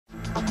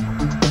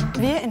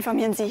Wir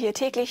informieren Sie hier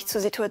täglich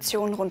zur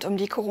Situation rund um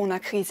die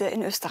Corona-Krise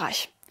in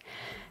Österreich.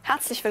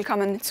 Herzlich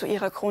willkommen zu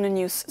Ihrer Krone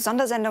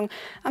News-Sondersendung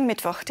am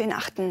Mittwoch, den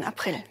 8.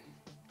 April.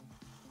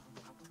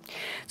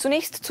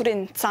 Zunächst zu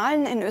den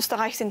Zahlen. In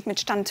Österreich sind mit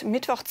Stand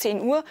Mittwoch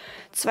 10 Uhr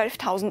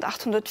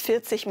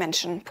 12.840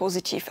 Menschen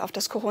positiv auf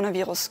das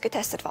Coronavirus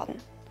getestet worden.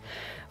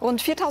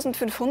 Rund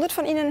 4.500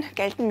 von ihnen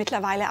gelten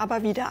mittlerweile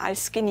aber wieder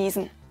als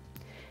genesen.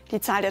 Die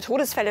Zahl der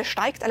Todesfälle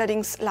steigt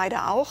allerdings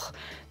leider auch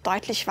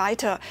deutlich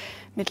weiter.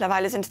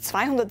 Mittlerweile sind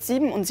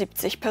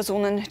 277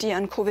 Personen, die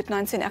an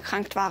Covid-19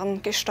 erkrankt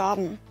waren,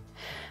 gestorben.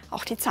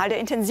 Auch die Zahl der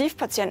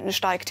Intensivpatienten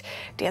steigt.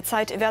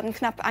 Derzeit werden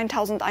knapp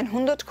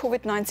 1.100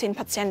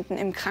 Covid-19-Patienten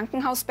im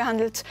Krankenhaus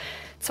behandelt.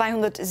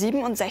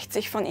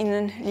 267 von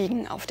ihnen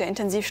liegen auf der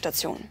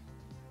Intensivstation.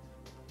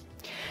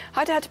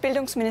 Heute hat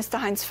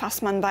Bildungsminister Heinz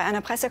Fassmann bei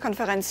einer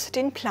Pressekonferenz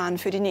den Plan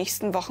für die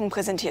nächsten Wochen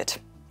präsentiert.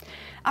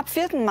 Ab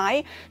 4.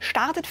 Mai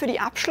startet für die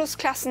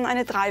Abschlussklassen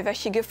eine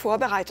 3-wöchige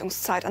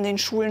Vorbereitungszeit an den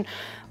Schulen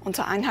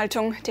unter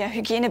Einhaltung der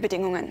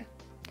Hygienebedingungen.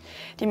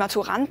 Die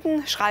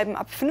Maturanten schreiben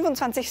ab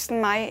 25.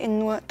 Mai in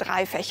nur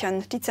 3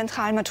 Fächern die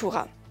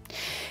Zentralmatura.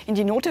 In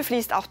die Note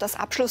fließt auch das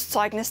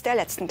Abschlusszeugnis der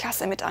letzten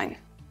Klasse mit ein.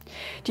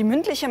 Die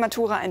mündliche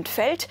Matura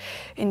entfällt.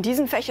 In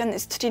diesen Fächern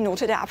ist die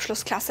Note der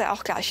Abschlussklasse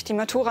auch gleich die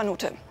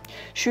Maturanote.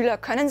 Schüler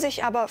können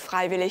sich aber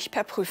freiwillig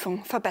per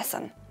Prüfung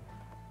verbessern.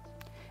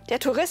 Der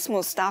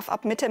Tourismus darf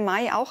ab Mitte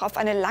Mai auch auf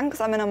eine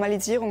langsame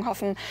Normalisierung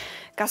hoffen.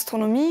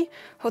 Gastronomie,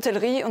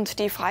 Hotellerie und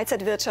die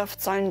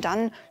Freizeitwirtschaft sollen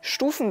dann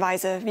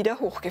stufenweise wieder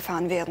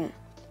hochgefahren werden.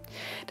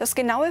 Das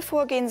genaue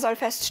Vorgehen soll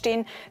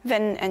feststehen,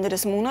 wenn Ende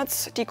des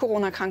Monats die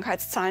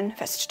Corona-Krankheitszahlen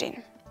feststehen.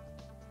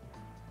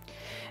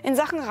 In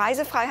Sachen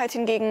Reisefreiheit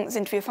hingegen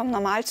sind wir vom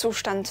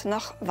Normalzustand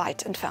noch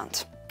weit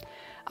entfernt.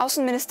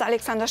 Außenminister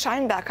Alexander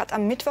Schallenberg hat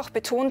am Mittwoch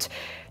betont,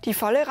 die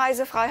volle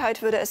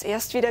Reisefreiheit würde es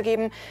erst wieder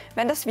geben,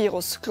 wenn das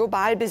Virus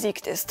global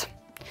besiegt ist.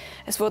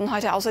 Es wurden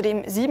heute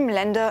außerdem 7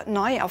 Länder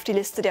neu auf die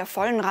Liste der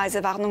vollen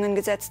Reisewarnungen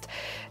gesetzt.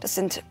 Das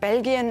sind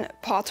Belgien,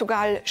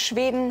 Portugal,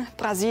 Schweden,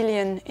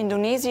 Brasilien,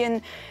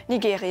 Indonesien,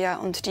 Nigeria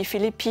und die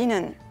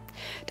Philippinen.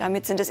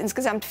 Damit sind es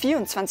insgesamt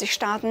 24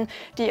 Staaten,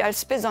 die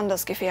als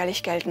besonders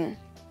gefährlich gelten.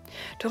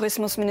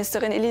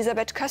 Tourismusministerin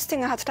Elisabeth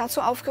Köstinger hat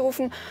dazu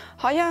aufgerufen,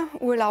 heuer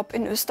Urlaub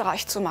in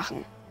Österreich zu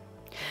machen.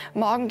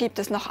 Morgen gibt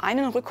es noch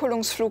einen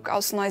Rückholungsflug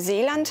aus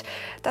Neuseeland.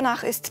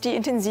 Danach ist die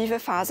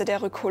intensive Phase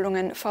der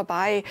Rückholungen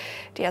vorbei.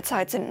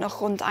 Derzeit sind noch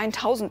rund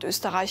 1.000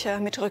 Österreicher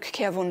mit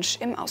Rückkehrwunsch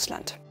im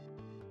Ausland.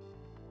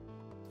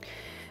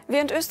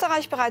 Während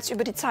Österreich bereits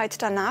über die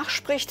Zeit danach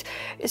spricht,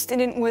 ist in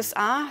den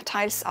USA,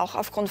 teils auch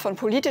aufgrund von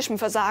politischem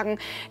Versagen,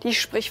 die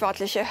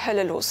sprichwörtliche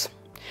Hölle los.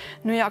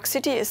 New York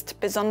City ist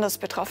besonders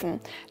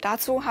betroffen.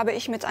 Dazu habe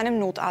ich mit einem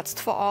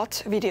Notarzt vor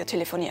Ort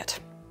videotelefoniert.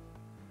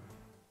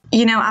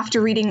 You know,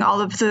 after reading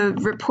all of the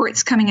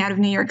reports coming out of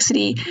New York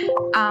City,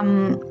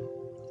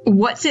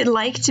 what's it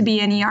like to be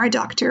an ER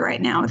doctor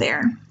right now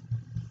there?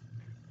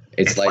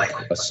 It's like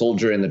a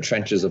soldier in the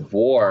trenches of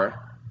war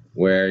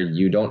where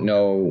you don't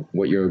know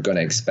what you're going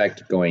to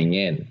expect going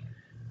in.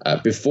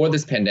 Before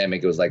this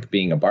pandemic, it was like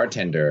being a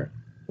bartender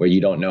where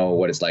you don't know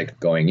what it's like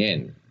going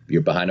in.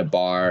 You're behind a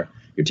bar.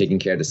 You're taking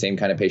care of the same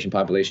kind of patient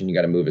population. You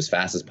got to move as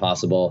fast as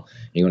possible.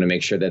 You want to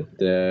make sure that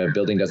the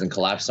building doesn't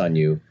collapse on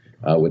you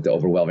with the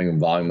overwhelming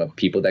volume of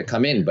people that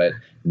come in. But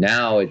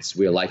now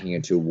we're likening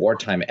it to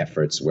wartime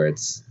efforts where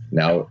it's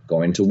now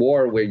going to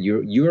war where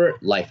your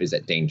life is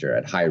at danger,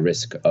 at high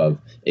risk of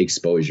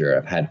exposure.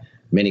 I've had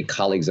many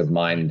colleagues of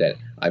mine that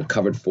I've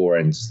covered for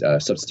and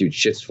substitute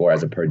shifts for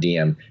as a per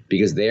diem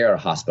because they are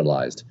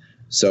hospitalized.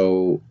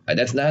 So that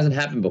hasn't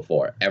happened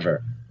before,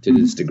 ever, to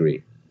this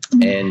degree.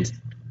 And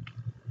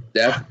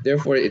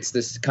therefore, it's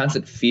this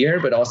constant fear,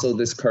 but also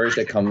this courage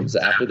that comes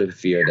after the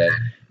fear that,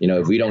 you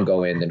know, if we don't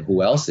go in, then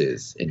who else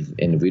is? And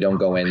if we don't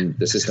go in,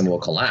 the system will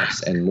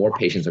collapse and more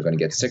patients are going to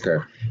get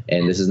sicker.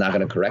 And this is not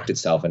going to correct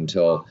itself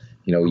until,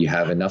 you know, you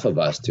have enough of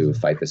us to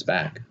fight this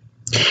back.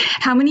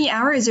 How many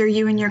hours are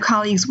you and your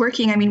colleagues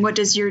working? I mean, what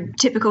does your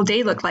typical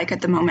day look like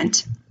at the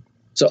moment?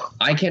 So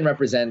I can't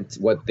represent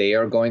what they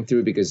are going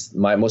through because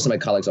most of my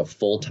colleagues are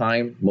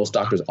full-time. Most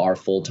doctors are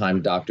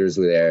full-time doctors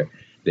where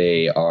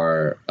they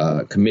are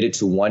committed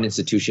to one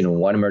institution and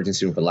one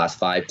emergency room for the last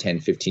 5, 10,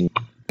 15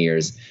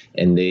 years,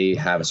 and they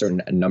have a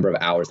certain number of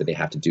hours that they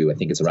have to do. I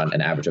think it's around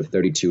an average of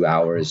 32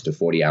 hours to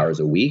 40 hours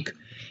a week,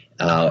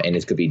 and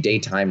it could be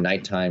daytime,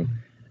 nighttime.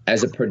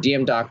 As a per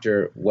diem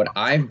doctor, what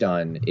I've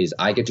done is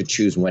I get to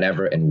choose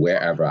whenever and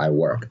wherever I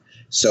work.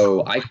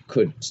 So I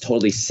could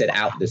totally sit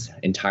out this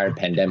entire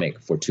pandemic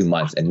for 2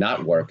 months and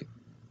not work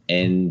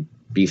and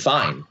be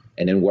fine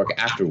and then work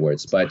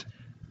afterwards. But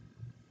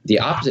the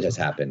opposite has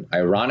happened.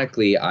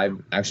 Ironically, I've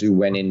actually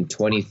went in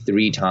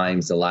 23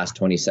 times the last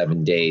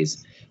 27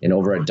 days in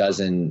over a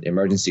dozen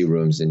emergency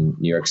rooms in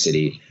New York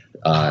City.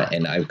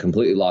 And I've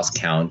completely lost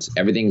count.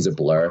 Everything's a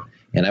blur.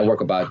 And I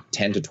work about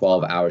 10 to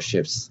 12 hour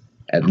shifts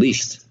at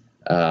least,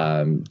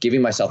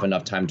 giving myself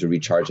enough time to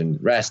recharge and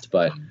rest.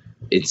 But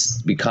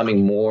it's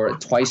becoming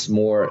twice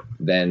more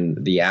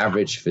than the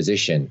average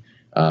physician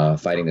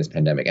fighting this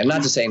pandemic. And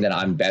not to saying that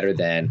I'm better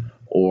than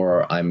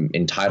or I'm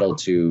entitled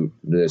to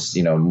this,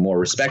 more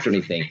respect or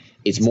anything.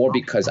 It's more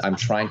because I'm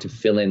trying to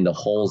fill in the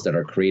holes that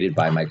are created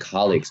by my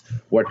colleagues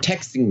who are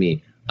texting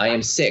me, I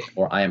am sick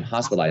or I am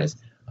hospitalized.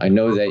 I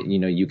know that,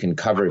 you can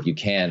cover if you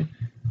can.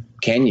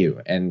 Can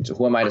you? And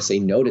who am I to say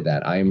no to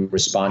that? I am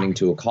responding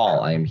to a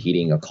call. I am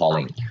heeding a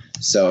calling.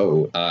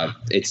 So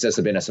it's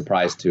just been a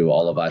surprise to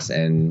all of us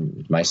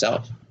and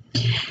myself.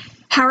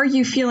 How are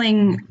you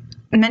feeling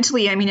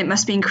mentally? I mean, it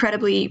must be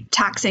incredibly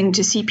taxing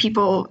to see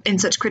people in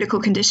such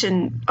critical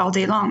condition all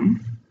day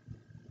long.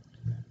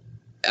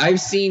 I've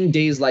seen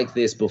days like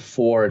this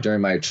before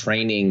during my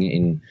training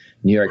in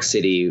New York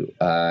City,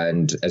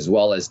 and as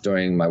well as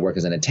during my work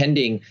as an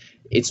attending.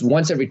 It's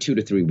once every 2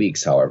 to 3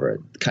 weeks,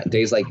 however.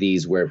 Days like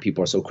these where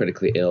people are so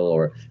critically ill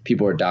or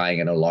people are dying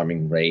at an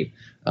alarming rate,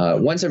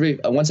 once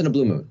in a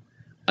blue moon.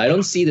 I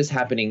don't see this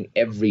happening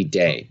every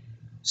day.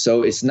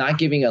 So it's not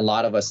giving a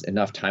lot of us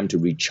enough time to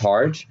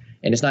recharge,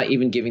 and it's not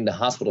even giving the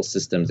hospital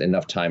systems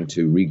enough time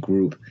to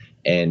regroup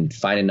and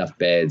find enough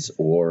beds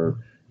or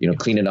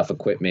clean enough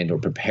equipment or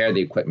prepare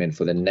the equipment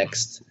for the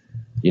next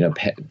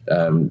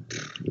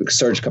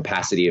surge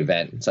capacity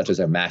event, such as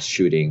a mass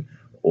shooting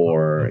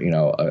or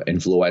an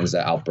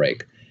influenza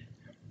outbreak.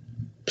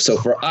 So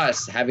for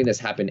us, having this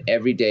happen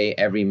every day,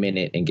 every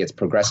minute, and gets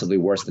progressively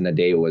worse than the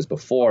day it was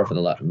before for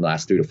the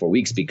last 3 to 4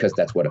 weeks, because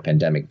that's what a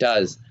pandemic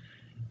does,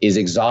 is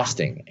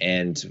exhausting.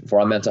 And for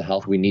our mental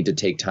health, we need to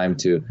take time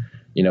to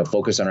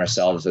focus on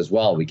ourselves as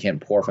well. We can't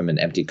pour from an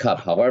empty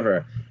cup.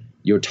 However,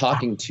 you're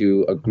talking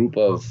to a group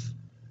of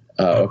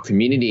a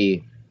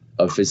community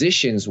of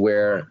physicians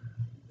where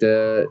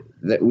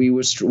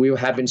we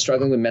have been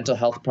struggling with mental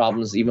health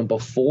problems even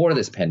before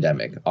this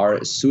pandemic.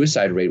 Our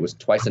suicide rate was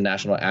twice the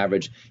national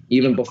average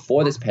even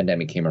before this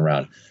pandemic came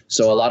around.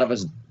 So a lot of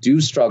us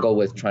do struggle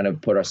with trying to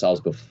put ourselves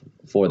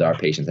before our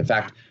patients. In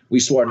fact, we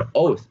swore an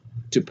oath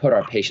to put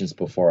our patients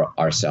before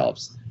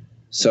ourselves.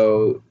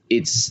 So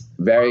it's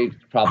very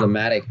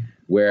problematic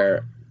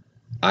where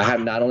I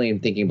have not only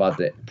thinking about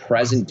the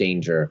present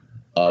danger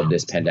of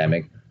this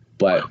pandemic,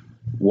 but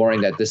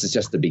worrying that this is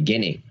just the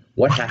beginning.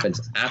 What happens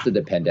after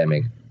the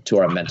pandemic to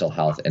our mental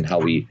health and how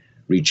we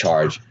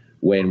recharge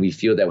when we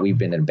feel that we've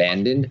been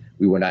abandoned,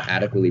 we were not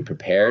adequately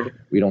prepared,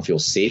 we don't feel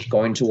safe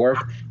going to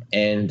work,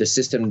 and the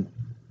system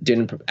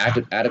didn't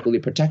adequately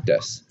protect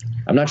us.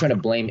 I'm not trying to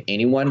blame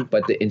anyone,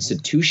 but the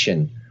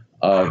institution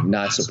of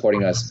not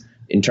supporting us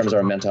in terms of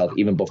our mental health,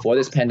 even before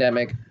this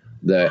pandemic,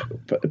 the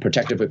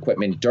protective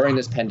equipment during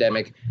this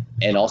pandemic,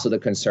 and also the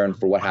concern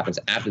for what happens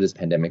after this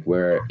pandemic,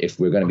 where if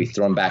we're going to be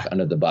thrown back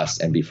under the bus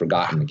and be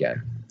forgotten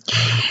again.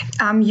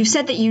 You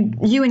said that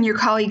you and your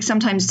colleagues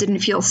sometimes didn't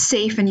feel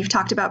safe, and you've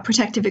talked about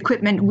protective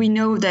equipment. We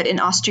know that in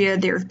Austria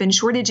there have been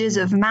shortages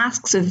of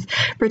masks, of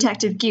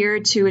protective gear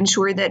to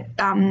ensure that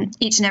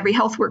each and every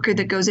health worker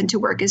that goes into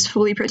work is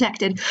fully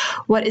protected.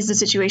 What is the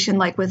situation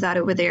like with that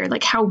over there?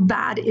 Like how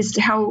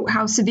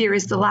severe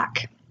is the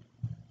lack?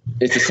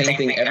 It's the same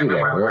thing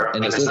everywhere.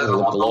 And this is a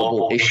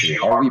global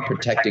issue. Are we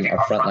protecting our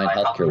frontline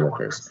healthcare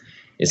workers?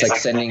 It's like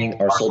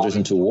sending our soldiers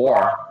into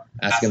war,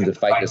 asking them to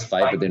fight this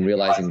fight, but then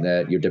realizing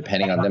that you're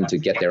depending on them to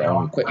get their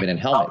own equipment and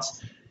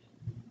helmets.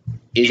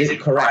 Is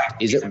it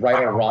correct? Is it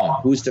right or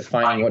wrong? Who's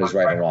defining what is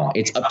right or wrong?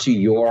 It's up to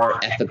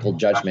your ethical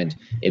judgment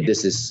if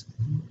this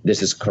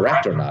is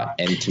correct or not.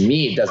 And to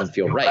me, it doesn't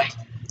feel right.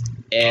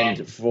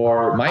 And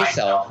for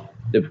myself,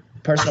 the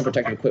personal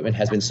protective equipment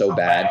has been so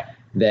bad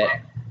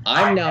that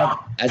I'm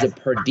now, as a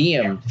per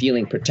diem,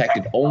 feeling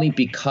protected only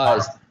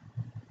because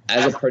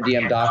as a per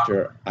diem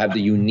doctor, I have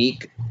the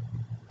unique,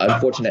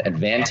 unfortunate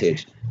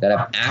advantage that I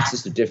have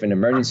access to different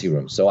emergency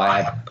rooms. So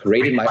I have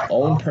created my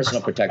own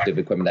personal protective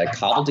equipment that I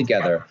cobbled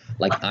together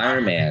like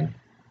Iron Man,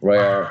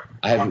 where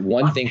I have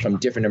one thing from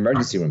different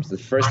emergency rooms. The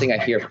first thing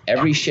I hear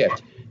every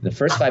shift, in the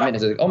first 5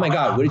 minutes, is like, oh my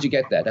God, where did you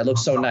get that? That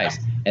looks so nice.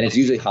 And it's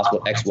usually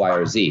hospital X, Y,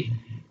 or Z.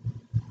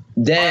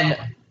 Then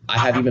I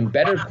have even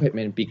better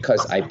equipment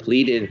because I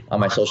pleaded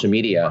on my social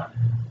media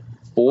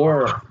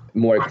for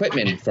more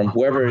equipment from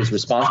whoever is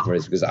responsible for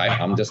this, because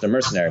I'm just a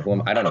mercenary.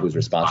 I don't know who's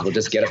responsible.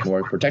 Just get us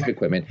more protective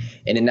equipment.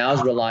 And it now is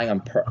I'm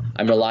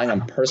relying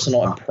on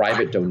personal and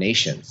private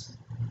donations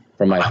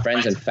from my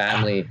friends and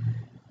family,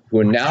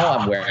 who now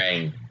I'm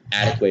wearing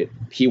adequate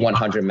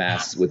P100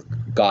 masks with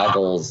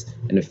goggles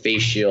and a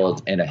face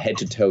shield and a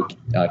head-to-toe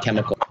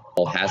chemical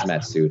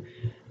hazmat suit.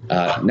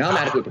 Now I'm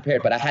adequately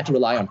prepared, but I had to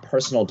rely on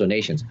personal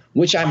donations,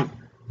 which I'm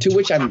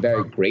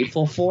very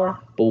grateful for.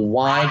 But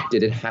why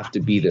did it have to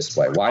be this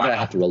way? Why did I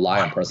have to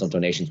rely on personal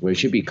donations where it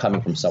should be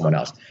coming from someone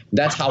else?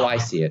 That's how I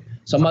see it.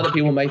 Some other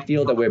people might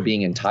feel that we're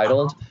being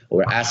entitled or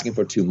we're asking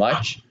for too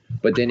much.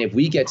 But then if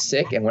we get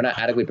sick and we're not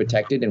adequately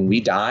protected and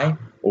we die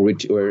or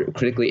we're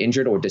critically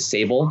injured or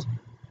disabled,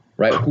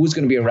 right? Who's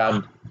going to be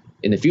around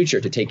in the future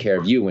to take care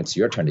of you when it's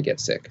your turn to get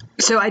sick?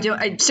 So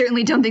I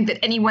certainly don't think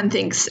that anyone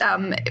thinks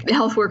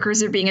health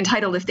workers are being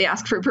entitled if they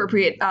ask for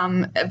appropriate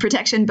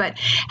protection. But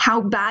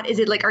how bad is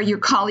it? Like, are your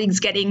colleagues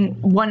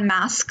getting one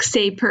mask,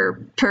 say, per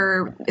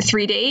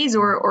 3 days,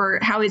 or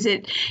how is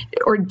it?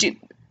 Or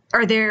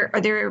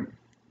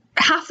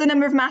half the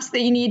number of masks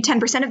that you need,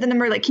 10% of the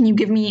number? Like, can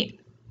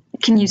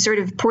you sort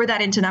of pour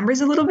that into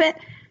numbers a little bit?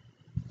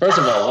 First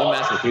of all, 1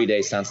 mask for 3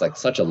 days sounds like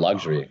such a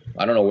luxury.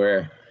 I don't know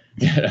where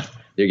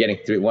you're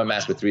getting 1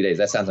 mask for 3 days.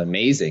 That sounds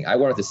amazing. I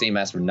wore the same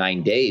mask for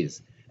 9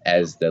 days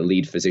as the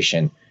lead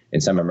physician in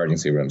some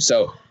emergency rooms.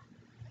 So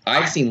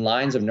I've seen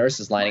lines of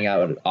nurses lining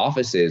out at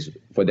offices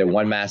for their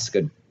 1 mask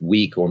a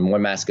week or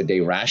 1 mask a day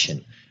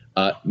ration.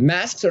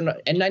 Masks are not,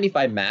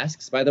 N95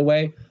 masks, by the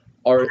way,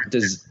 are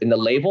in the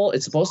label.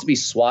 It's supposed to be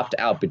swapped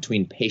out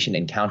between patient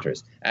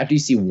encounters. After you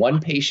see one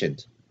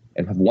patient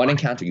and have one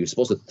encounter, you're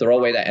supposed to throw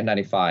away that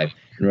N95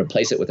 and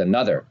replace it with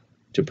another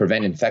to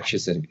prevent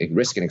infectious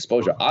risk and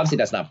exposure. Obviously,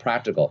 that's not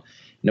practical.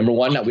 Number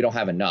one, we don't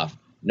have enough.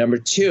 Number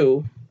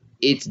two,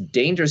 it's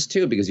dangerous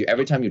too, because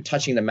every time you're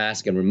touching the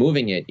mask and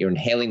removing it, you're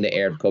inhaling the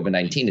air of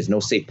COVID-19. There's no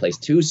safe place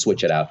to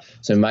switch it out.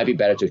 So it might be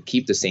better to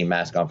keep the same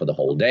mask on for the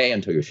whole day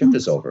until your shift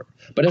is over.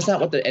 But that's not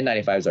what the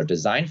N95s are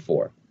designed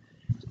for.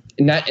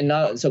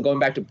 So going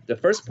back to the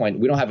first point,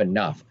 we don't have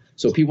enough.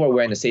 So people are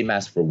wearing the same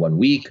mask for 1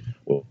 week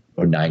or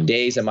 9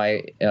 days in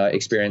my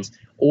experience,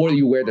 or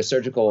you wear the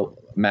surgical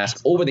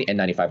mask over the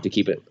N95 to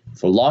keep it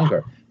for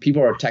longer.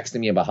 People are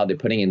texting me about how they're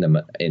putting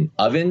in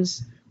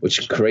ovens,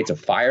 which creates a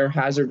fire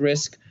hazard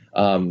risk.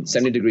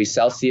 70 degrees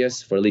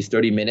Celsius for at least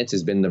 30 minutes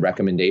has been the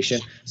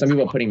recommendation. Some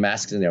people are putting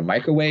masks in their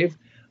microwave.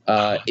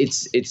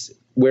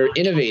 We're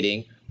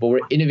innovating, but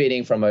we're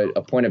innovating from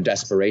a point of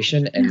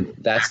desperation, and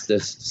that's the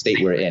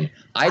state we're in.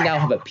 I now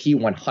have a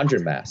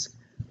P100 mask.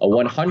 A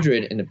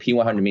 100 in the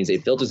P100 means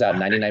it filters out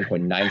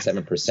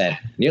 99.97%,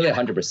 nearly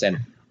 100%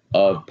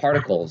 of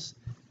particles.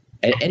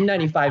 And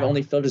N95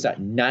 only filters out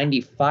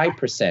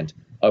 95%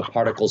 of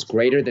particles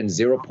greater than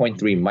 0.3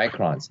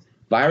 microns.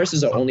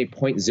 Viruses are only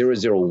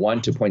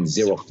 0.001 to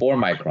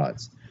 0.04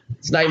 microns.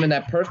 It's not even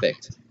that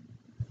perfect.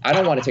 I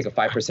don't want to take a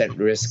 5%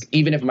 risk,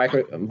 even if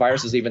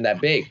virus is even that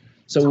big.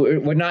 So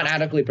we're not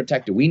adequately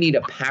protected. We need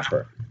a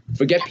PAPR.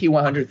 Forget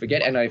P100,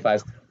 forget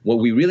N95s. What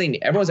we really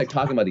need, everyone's like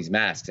talking about these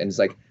masks, and it's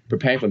like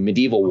preparing for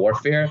medieval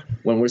warfare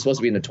when we're supposed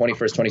to be in the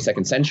 21st,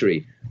 22nd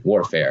century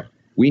warfare.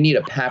 We need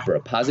a PAPR, a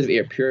positive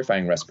air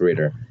purifying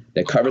respirator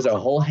that covers our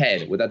whole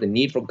head without the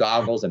need for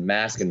goggles and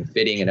masks and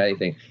fitting and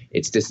everything.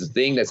 It's just a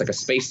thing that's like a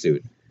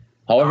spacesuit.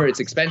 However, it's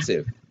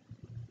expensive,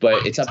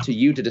 but it's up to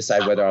you to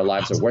decide whether our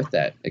lives are worth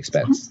that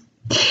expense.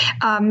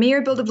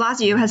 Mayor Bill de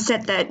Blasio has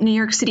said that New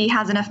York City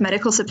has enough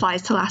medical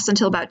supplies to last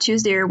until about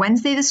Tuesday or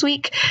Wednesday this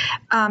week.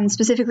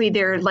 Specifically,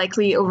 there are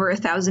likely over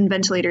 1,000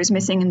 ventilators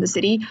missing in the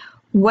city.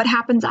 What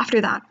happens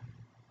after that?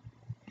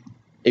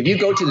 If you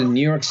go to the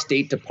New York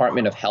State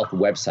Department of Health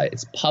website,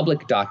 it's a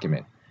public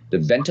document, the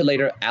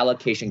ventilator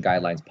allocation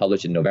guidelines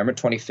published in November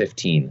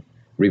 2015,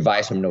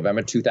 revised from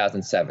November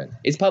 2007.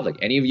 It's public.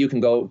 Any of you can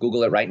go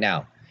Google it right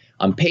now.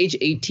 On page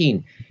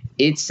 18,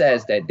 it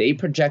says that they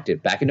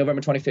projected back in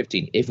November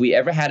 2015, if we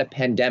ever had a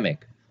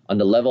pandemic on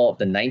the level of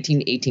the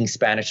 1918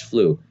 Spanish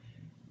flu,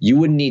 you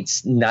would need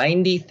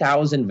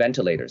 90,000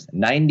 ventilators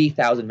in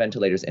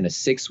a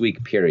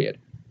 6-week period.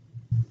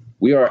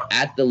 We are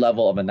at the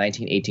level of a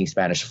 1918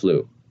 Spanish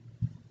flu.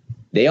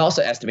 They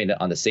also estimated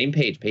on the same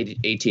page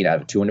 18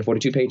 out of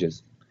 242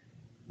 pages,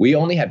 we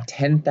only have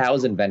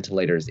 10,000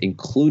 ventilators,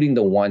 including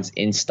the ones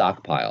in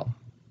stockpile,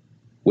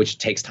 which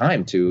takes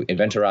time to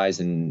inventorize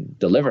and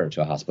deliver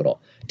to a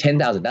hospital.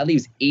 10,000, that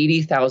leaves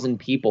 80,000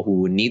 people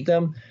who would need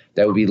them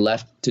that would be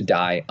left to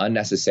die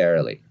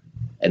unnecessarily.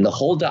 And the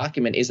whole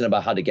document isn't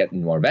about how to get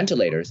more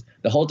ventilators.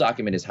 The whole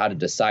document is how to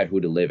decide who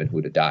to live and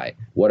who to die.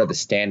 What are the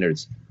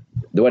standards?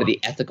 What are the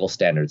ethical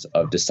standards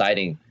of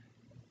deciding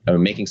or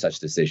making such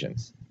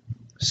decisions?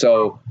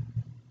 So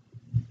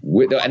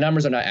the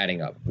numbers are not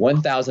adding up.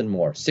 1,000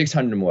 more,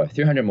 600 more,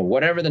 300 more,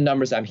 whatever the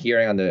numbers I'm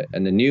hearing on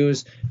the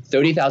news,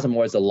 30,000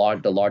 more is the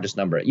largest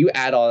number. You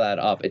add all that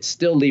up, it's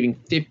still leaving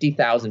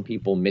 50,000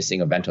 people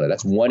missing a ventilator.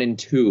 That's 1 in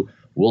 2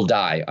 will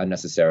die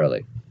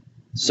unnecessarily.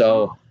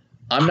 So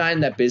I'm not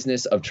in that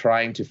business of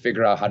trying to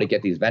figure out how to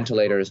get these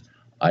ventilators.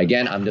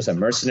 Again, I'm just a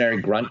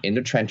mercenary grunt in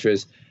the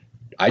trenches.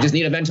 I just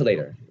need a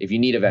ventilator if you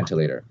need a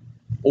ventilator.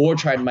 Or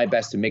tried my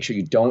best to make sure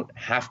you don't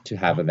have to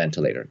have a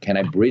ventilator. Can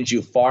I bridge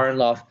you far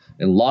enough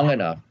and long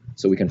enough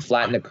so we can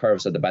flatten the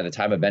curve so that by the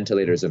time a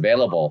ventilator is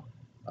available,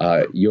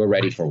 you're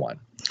ready for one?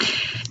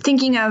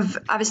 Thinking of,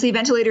 obviously,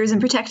 ventilators and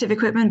protective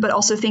equipment, but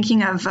also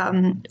thinking of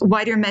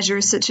wider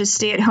measures such as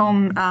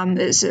stay-at-home,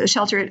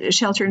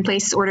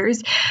 shelter-in-place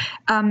orders.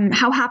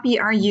 How happy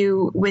are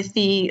you with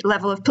the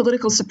level of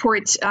political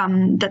support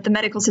that the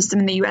medical system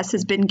in the U.S.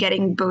 has been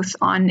getting, both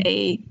on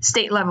a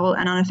state level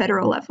and on a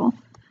federal level?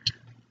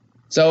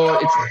 So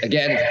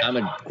again, I'm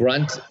a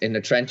grunt in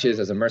the trenches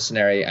as a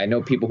mercenary. I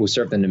know people who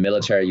served in the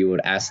military, you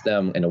would ask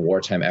them in a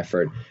wartime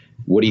effort,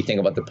 what do you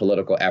think about the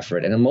political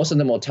effort? And most of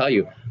them will tell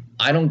you,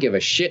 I don't give a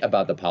shit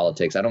about the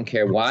politics. I don't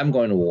care why I'm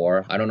going to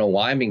war. I don't know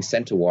why I'm being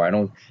sent to war. I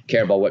don't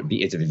care about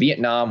it's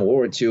Vietnam, World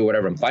War II,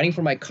 whatever. I'm fighting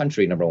for my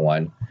country, number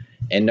one.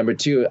 And number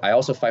two, I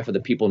also fight for the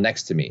people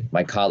next to me,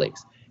 my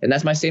colleagues. And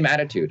that's my same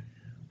attitude.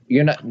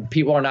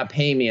 People are not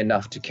paying me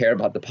enough to care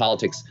about the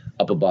politics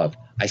up above.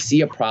 I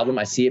see a problem,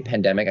 I see a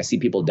pandemic, I see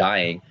people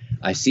dying,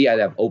 I see I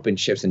have open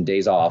shifts and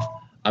days off,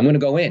 I'm going to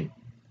go in.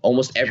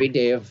 Almost every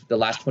day of the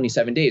last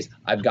 27 days,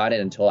 I've got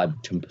in until I'm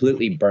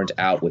completely burnt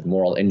out with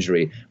moral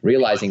injury,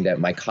 realizing that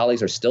my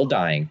colleagues are still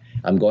dying.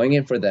 I'm going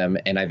in for them,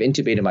 and I've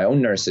intubated my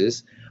own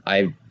nurses.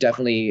 I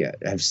definitely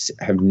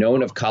have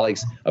known of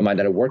colleagues of mine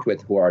that I've worked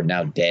with who are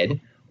now dead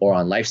or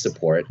on life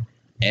support,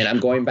 and I'm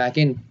going back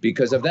in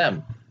because of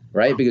them,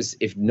 right? Because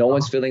if no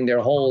one's filling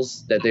their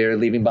holes that they're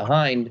leaving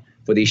behind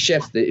for these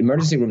shifts, the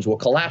emergency rooms will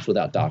collapse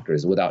without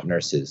doctors, without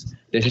nurses.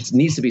 There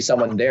needs to be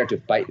someone there to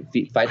fight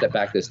that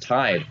back, this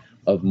tide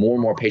of more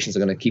and more patients are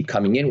going to keep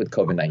coming in with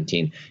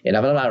COVID-19. And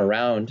if I'm not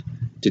around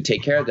to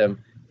take care of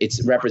them,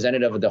 it's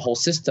representative of the whole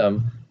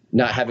system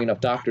not having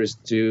enough doctors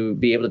to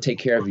be able to take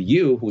care of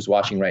you who's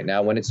watching right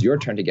now when it's your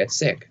turn to get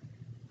sick.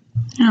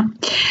 Yeah.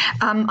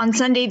 On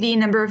Sunday, the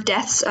number of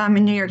deaths in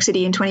New York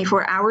City in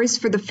 24 hours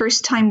for the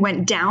first time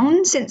went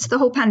down since the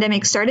whole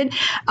pandemic started.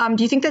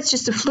 Do you think that's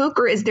just a fluke,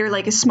 or is there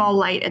like a small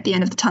light at the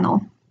end of the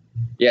tunnel?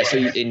 Yeah, so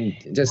in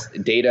just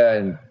data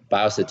and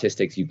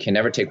biostatistics, you can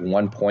never take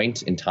one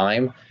point in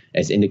time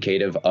as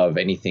indicative of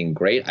anything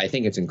great. I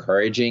think it's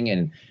encouraging,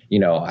 and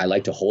I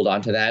like to hold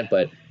on to that.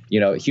 But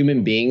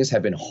human beings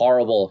have been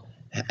horrible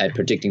at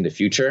predicting the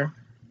future.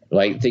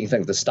 Like things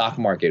like the stock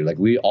market, like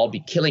we all be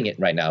killing it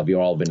right now. We've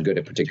all been good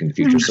at predicting the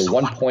future. So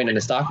one point in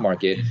the stock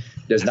market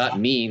does not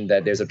mean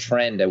that there's a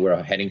trend that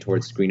we're heading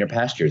towards greener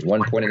pastures.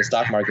 One point in the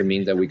stock market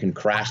means that we can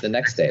crash the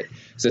next day.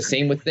 So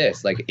same with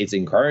this, like it's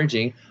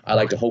encouraging. I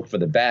like to hope for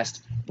the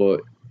best,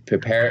 but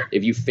prepare.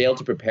 If you fail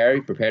to prepare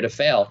to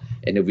fail.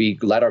 And if we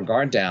let our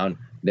guard down,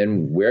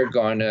 then we're all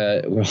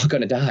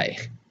gonna die.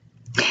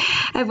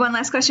 I have one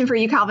last question for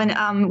you, Calvin.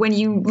 When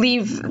you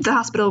leave the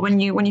hospital, when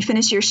you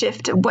finish your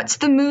shift, what's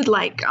the mood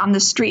like on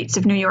the streets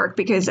of New York?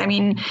 Because I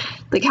mean,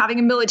 like having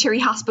a military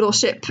hospital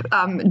ship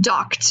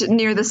docked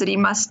near the city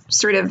must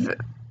sort of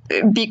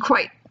be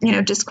quite,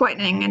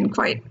 disquieting and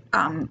quite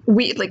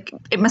weird. Like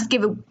it must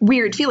give a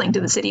weird feeling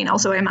to the city. And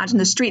also, I imagine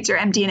the streets are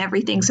empty and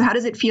everything. So how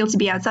does it feel to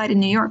be outside in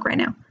New York right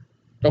now?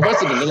 Well,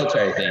 first, the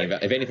military thing,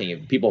 if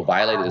anything, people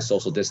violated the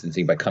social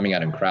distancing by coming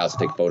out in crowds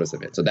to take photos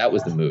of it. So that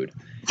was the mood.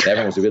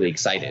 Everyone was really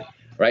excited.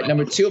 Right.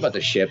 Number two, about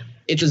the ship,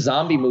 it's a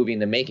zombie movie in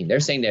the making. They're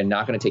saying they're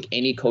not going to take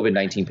any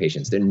COVID-19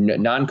 patients. They're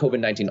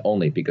non-COVID-19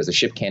 only because the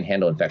ship can't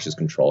handle infectious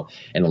control.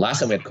 And the last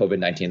time we had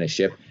COVID-19 in a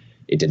ship,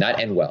 it did not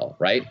end well.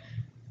 Right.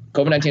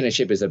 COVID-19 in a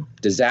ship is a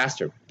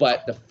disaster.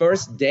 But the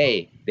first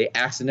day they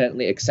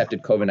accidentally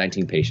accepted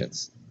COVID-19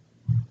 patients.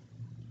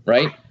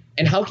 Right.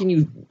 And how can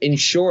you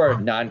ensure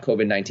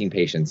non-COVID-19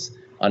 patients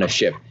on a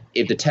ship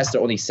if the tests are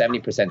only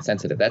 70%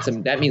 sensitive?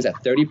 That means a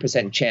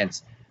 30%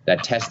 chance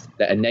that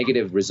a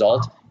negative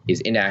result is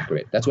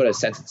inaccurate. That's what a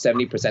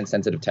 70%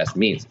 sensitive test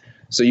means.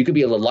 So you could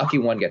be a lucky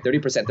one, get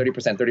 30%,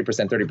 30%,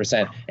 30%,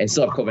 30%, and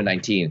still have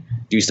COVID-19.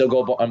 Do you still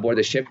go on board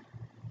the ship?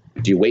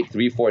 Do you wait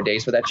 3-4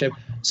 days for that ship?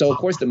 So of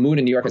course the mood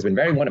in New York has been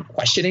very one of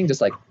questioning, just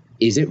like,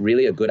 is it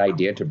really a good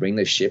idea to bring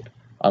this ship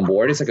on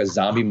board? It's like a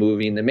zombie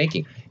movie in the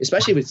making,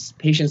 especially with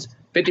patients.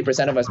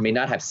 50% of us may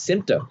not have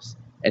symptoms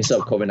and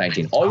still have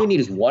COVID-19. All you need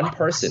is one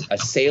person, a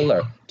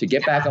sailor, to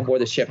get back on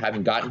board the ship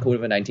having gotten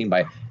COVID-19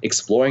 by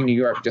exploring New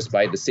York just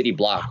by the city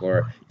block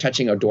or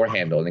touching a door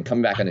handle and then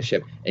coming back on the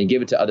ship and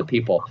give it to other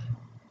people.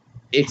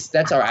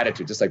 That's our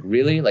attitude. Just like,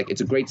 really, like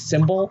it's a great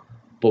symbol,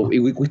 but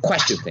we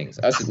question things.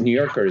 Us as New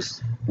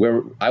Yorkers,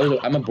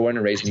 I'm a born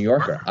and raised New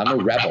Yorker. I'm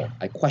a rebel.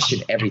 I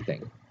question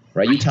everything,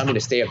 right? You tell me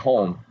to stay at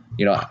home,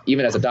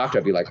 even as a doctor,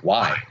 I'd be like,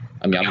 why?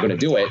 I mean, I'm going to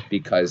do it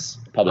because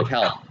public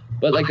health.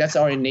 But like that's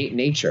our innate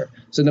nature.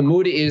 So the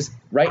mood is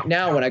right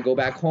now when I go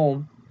back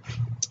home,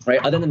 right,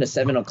 other than the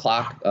 7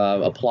 o'clock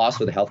applause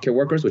for the healthcare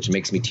workers, which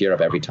makes me tear up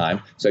every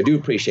time. So I do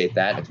appreciate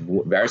that. It's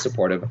very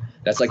supportive.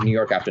 That's like New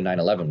York after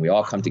 9/11. We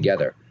all come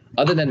together.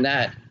 Other than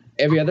that,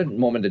 every other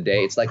moment of the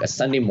day, it's like a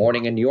Sunday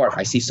morning in New York.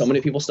 I see so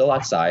many people still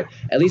outside,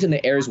 at least in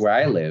the areas where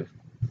I live,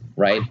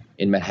 right,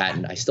 in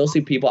Manhattan. I still see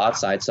people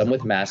outside, some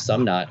with masks,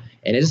 some not.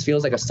 And it just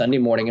feels like a Sunday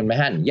morning in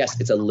Manhattan. Yes,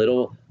 it's a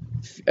little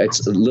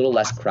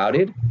less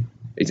crowded.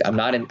 I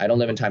don't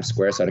live in Times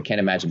Square, so I can't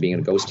imagine being in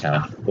a ghost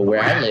town. But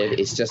where I live,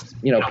 it's just,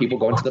 people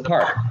going to the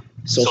park,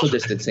 social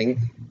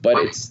distancing, but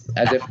it's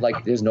as if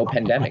like there's no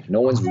pandemic. No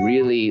one's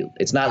really,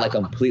 it's not like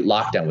a complete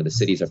lockdown where the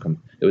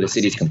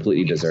city's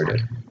completely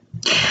deserted.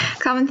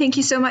 Calvin, thank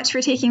you so much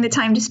for taking the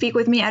time to speak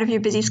with me out of your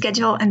busy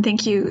schedule. And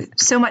thank you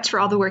so much for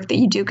all the work that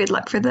you do. Good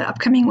luck for the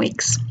upcoming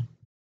weeks.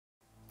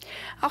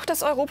 Auch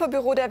das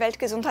Europabüro der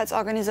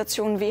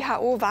Weltgesundheitsorganisation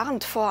WHO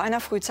warnt vor einer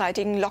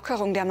frühzeitigen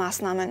Lockerung der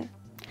Maßnahmen.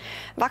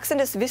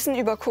 Wachsendes Wissen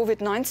über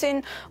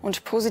Covid-19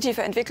 und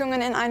positive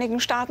Entwicklungen in einigen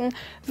Staaten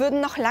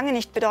würden noch lange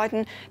nicht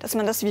bedeuten, dass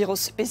man das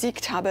Virus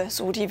besiegt habe,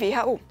 so die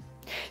WHO.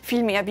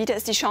 Vielmehr biete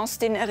es die Chance,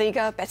 den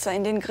Erreger besser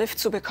in den Griff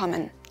zu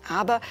bekommen.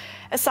 Aber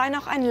es sei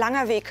noch ein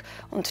langer Weg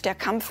und der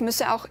Kampf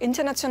müsse auch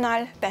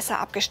international besser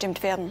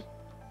abgestimmt werden.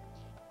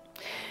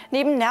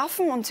 Neben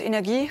Nerven und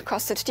Energie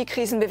kostet die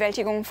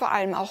Krisenbewältigung vor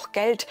allem auch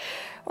Geld.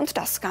 Und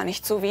das gar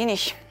nicht so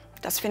wenig.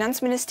 Das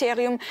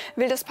Finanzministerium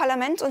will das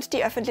Parlament und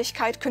die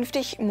Öffentlichkeit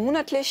künftig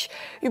monatlich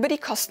über die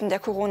Kosten der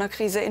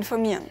Corona-Krise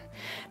informieren.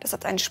 Das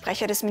hat ein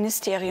Sprecher des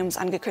Ministeriums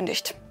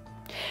angekündigt.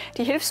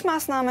 Die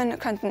Hilfsmaßnahmen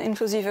könnten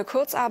inklusive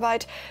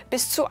Kurzarbeit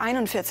bis zu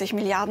 41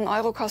 Milliarden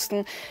Euro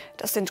kosten.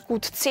 Das sind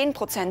gut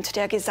 10%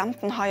 der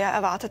gesamten heuer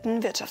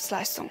erwarteten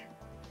Wirtschaftsleistung.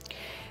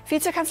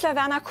 Vizekanzler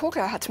Werner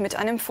Kogler hat mit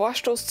einem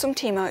Vorstoß zum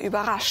Thema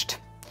überrascht.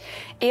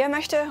 Er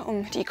möchte,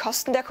 um die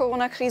Kosten der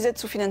Corona-Krise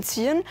zu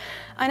finanzieren,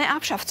 eine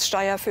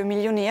Erbschaftssteuer für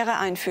Millionäre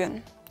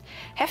einführen.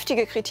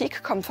 Heftige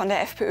Kritik kommt von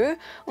der FPÖ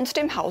und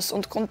dem Haus-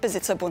 und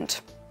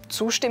Grundbesitzerbund.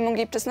 Zustimmung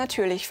gibt es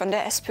natürlich von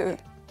der SPÖ.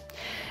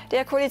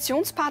 Der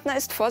Koalitionspartner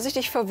ist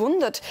vorsichtig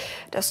verwundert.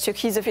 Das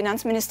türkise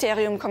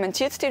Finanzministerium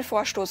kommentiert den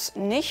Vorstoß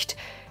nicht.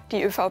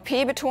 Die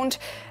ÖVP betont,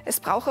 es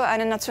brauche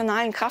einen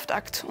nationalen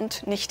Kraftakt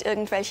und nicht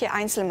irgendwelche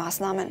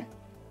Einzelmaßnahmen.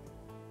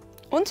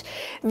 Und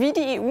wie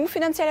die EU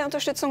finanzielle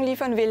Unterstützung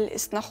liefern will,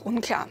 ist noch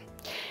unklar.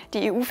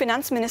 Die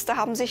EU-Finanzminister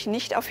haben sich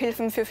nicht auf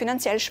Hilfen für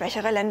finanziell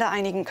schwächere Länder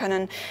einigen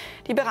können.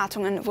 Die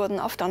Beratungen wurden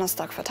auf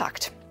Donnerstag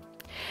vertagt.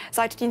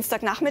 Seit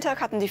Dienstagnachmittag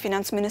hatten die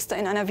Finanzminister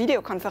in einer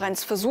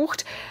Videokonferenz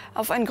versucht,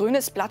 auf ein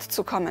grünes Blatt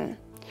zu kommen.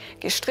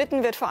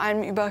 Gestritten wird vor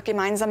allem über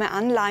gemeinsame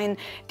Anleihen,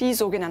 die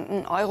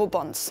sogenannten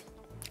Eurobonds.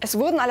 Es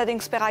wurden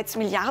allerdings bereits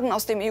Milliarden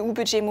aus dem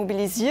EU-Budget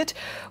mobilisiert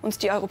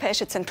und die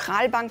Europäische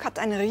Zentralbank hat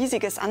ein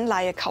riesiges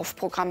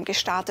Anleihekaufprogramm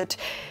gestartet.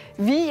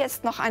 Wie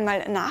jetzt noch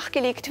einmal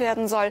nachgelegt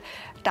werden soll,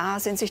 da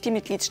sind sich die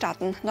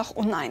Mitgliedstaaten noch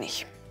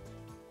uneinig.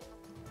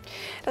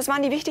 Das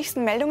waren die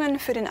wichtigsten Meldungen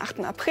für den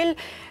 8. April.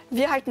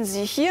 Wir halten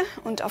Sie hier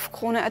und auf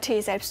krone.at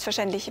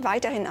selbstverständlich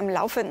weiterhin am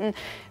Laufenden.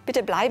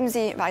 Bitte bleiben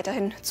Sie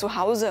weiterhin zu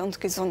Hause und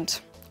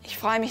gesund. Ich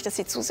freue mich, dass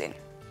Sie zusehen.